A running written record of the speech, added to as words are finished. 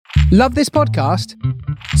Love this podcast?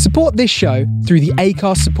 Support this show through the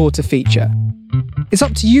Acast supporter feature. It's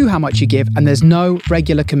up to you how much you give, and there's no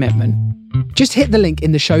regular commitment. Just hit the link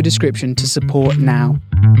in the show description to support now.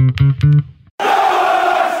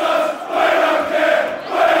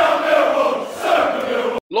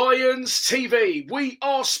 Lions TV, we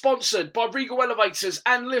are sponsored by Regal Elevators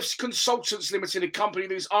and Lifts Consultants Limited, a company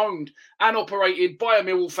that is owned and operated by a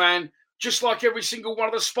Millwall fan, just like every single one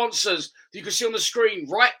of the sponsors that you can see on the screen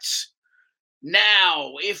right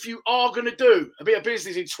now. If you are going to do a bit of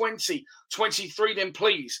business in 2023, then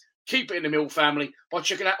please keep it in the Mill family by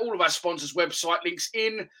checking out all of our sponsors' website links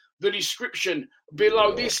in the description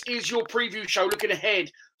below. This is your preview show looking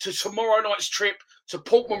ahead to tomorrow night's trip to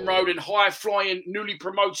Portman Road and high-flying, newly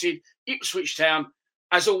promoted Ipswich Town.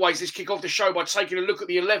 As always, let's kick off the show by taking a look at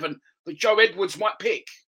the 11 that Joe Edwards might pick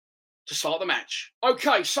to start the match.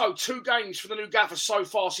 Okay, so 2 games for the new gaffer so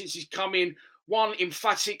far since he's come in. One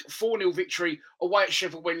emphatic 4-0 victory away at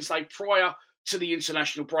Sheffield Wednesday prior to the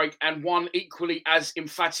international break, and one equally as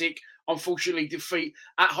emphatic, unfortunately, defeat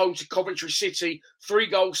at home to Coventry City,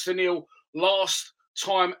 3-0 last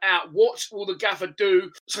time out. What will the gaffer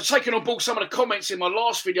do? So taking on board some of the comments in my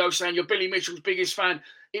last video saying you're Billy Mitchell's biggest fan,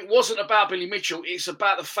 it wasn't about Billy Mitchell, it's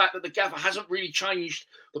about the fact that the gaffer hasn't really changed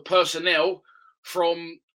the personnel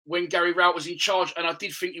from when Gary Rowett was in charge, and I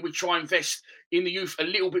did think he would try and invest in the youth a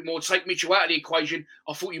little bit more, take Mitchell out of the equation.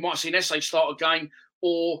 I thought you might see an Essay start a game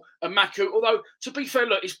or a Maku, although, to be fair,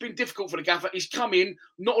 look, it's been difficult for the gaffer. He's come in,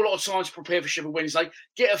 not a lot of time to prepare for Sheffield Wednesday,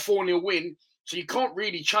 get a 4-0 win, so you can't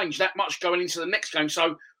really change that much going into the next game.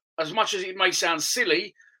 So, as much as it may sound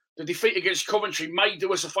silly, the defeat against Coventry may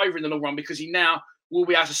do us a favour in the long run, because he now will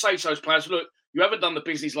be able to say to those players, look, you haven't done the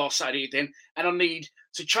business last Saturday then, and I need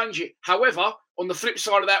to change it. However, on the flip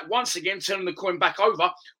side of that, once again, turning the coin back over,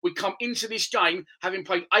 we come into this game having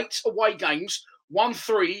played 8 away games, won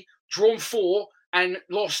 3, drawn 4, and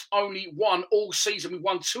lost only 1 all season. We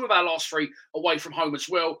won 2 of our last 3 away from home as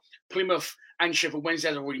well, Plymouth and Sheffield Wednesday,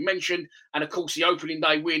 as I already mentioned, and of course the opening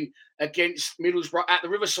day win against Middlesbrough at the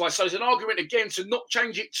Riverside. So there's an argument again to not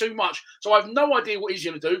change it too much. So I have no idea what he's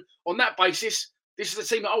going to do. On that basis, this is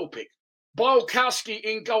the team that I will pick. Bielkowski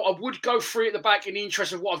in goal. I would go 3 at the back in the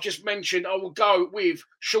interest of what I've just mentioned. I will go with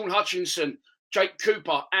Sean Hutchinson, Jake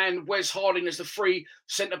Cooper and Wes Harding as the 3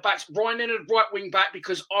 centre-backs. Ryan Leonard, right wing-back,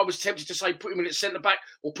 because I was tempted to say put him in at centre-back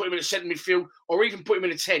or put him in at centre midfield or even put him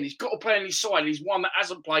in a 10. He's got to play on his side. He's one that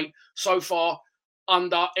hasn't played so far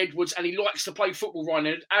under Edwards, and he likes to play football, Ryan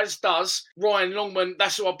Leonard, as does Ryan Longman.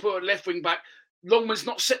 That's who I put at left wing-back. Longman's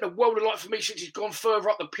not set the world alight for me since he's gone further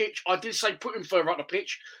up the pitch. I did say put him further up the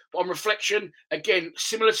pitch, but on reflection, again,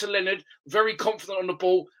 similar to Leonard, very confident on the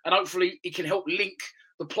ball, and hopefully he can help link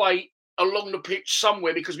the play along the pitch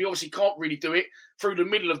somewhere, because we obviously can't really do it through the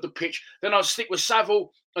middle of the pitch. Then I'll stick with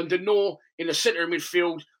Saville and Denor in the centre of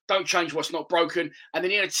midfield. Don't change what's not broken. And then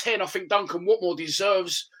in a 10, I think Duncan Watmore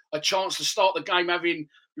deserves a chance to start the game, having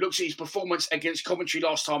looked at his performance against Coventry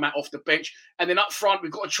last time out off the bench. And then up front,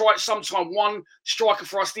 we've got to try it sometime. One striker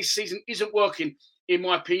for us this season isn't working, in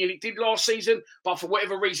my opinion. It did last season, but for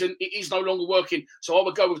whatever reason, it is no longer working. So I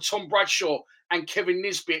would go with Tom Bradshaw and Kevin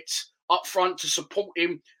Nisbet up front to support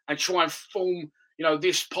him and try and form,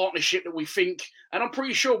 this partnership that we think, and I'm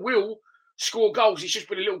pretty sure will score goals. It's just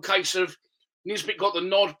been a little case of Nisbet got the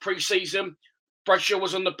nod pre-season. Bradshaw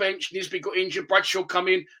was on the bench. Nisbet got injured. Bradshaw come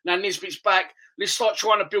in. Now Nisbet's back. Let's start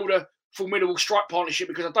trying to build a formidable strike partnership,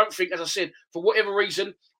 because I don't think, as I said, for whatever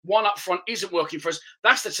reason, one up front isn't working for us.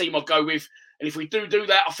 That's the team I'll go with. And if we do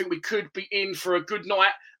that, I think we could be in for a good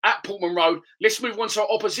night at Portman Road. Let's move on to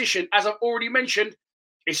our opposition. As I've already mentioned,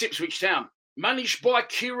 it's Ipswich Town. Managed by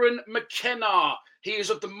Kieran McKenna. He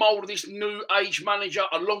is of the mould of this new age manager,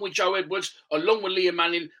 along with Joe Edwards, along with Liam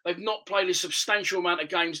Manning. They've not played a substantial amount of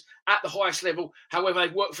games at the highest level. However,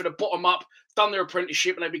 they've worked for the bottom up, done their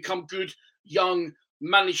apprenticeship, and they've become good young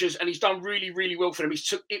managers. And he's done really, really well for them. He's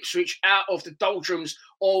took Ipswich out of the doldrums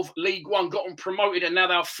of League One, got them promoted, and now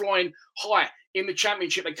they're flying high in the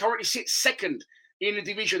Championship. They currently sit second in the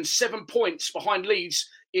division, 7 points behind Leeds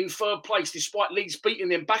in third place, despite Leeds beating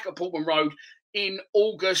them back at Portman Road in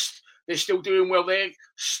August. They're still doing well. They're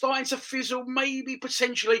starting to fizzle, maybe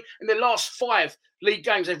potentially. In their last 5 league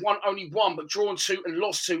games, they've won only 1, but drawn 2 and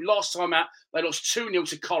lost 2. Last time out, they lost 2-0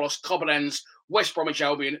 to Carlos Cobblands, West Bromwich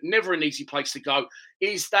Albion. Never an easy place to go.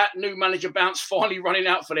 Is that new manager bounce finally running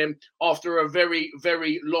out for them after a very,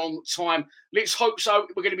 very long time? Let's hope so.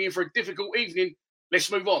 We're going to be in for a difficult evening.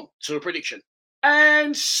 Let's move on to the prediction.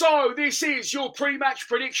 And so this is your pre-match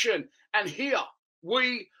prediction. And here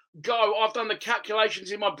we go. I've done the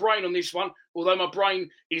calculations in my brain on this one, although my brain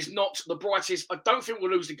is not the brightest. I don't think we'll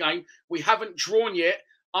lose the game. We haven't drawn yet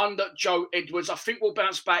under Joe Edwards. I think we'll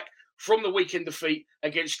bounce back from the weekend defeat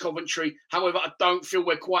against Coventry. However, I don't feel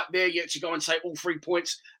we're quite there yet to go and take all 3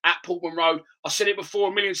 points at Portman Road. I said it before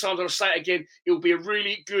a million times, and I'll say it again. It will be a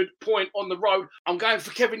really good point on the road. I'm going for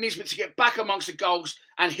Kevin Nisbet to get back amongst the goals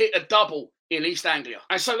and hit a double in East Anglia.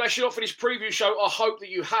 And so that's it for this preview show. I hope that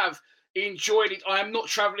you have enjoyed it. I am not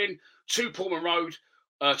travelling to Portman Road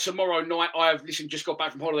tomorrow night. I have just got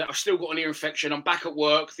back from holiday. I've still got an ear infection. I'm back at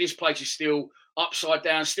work. This place is still upside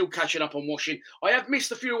down, still catching up on washing. I have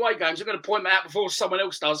missed a few away games. I'm going to point that out before someone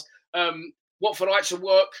else does. Watford I had to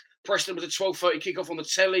work. Preston was a 12:30 kickoff on the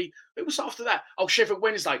telly. It was after that. Oh, Sheffield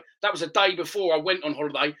Wednesday. That was a day before I went on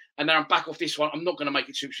holiday, and then I'm back off this one. I'm not going to make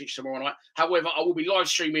it to Ipswich tomorrow night. However, I will be live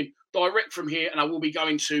streaming direct from here, and I will be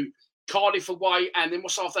going to Cardiff away, and then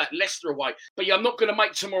what's after that? Leicester away. But yeah, I'm not going to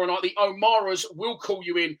make tomorrow night. The O'Maras will call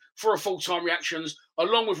you in for a full-time reactions,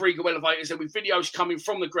 along with Regal Elevators. There'll be videos coming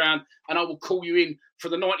from the ground, and I will call you in for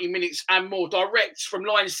the 90 minutes and more direct from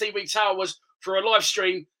Lions TV Towers for a live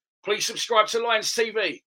stream. Please subscribe to Lions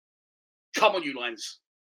TV. Come on, you Lions.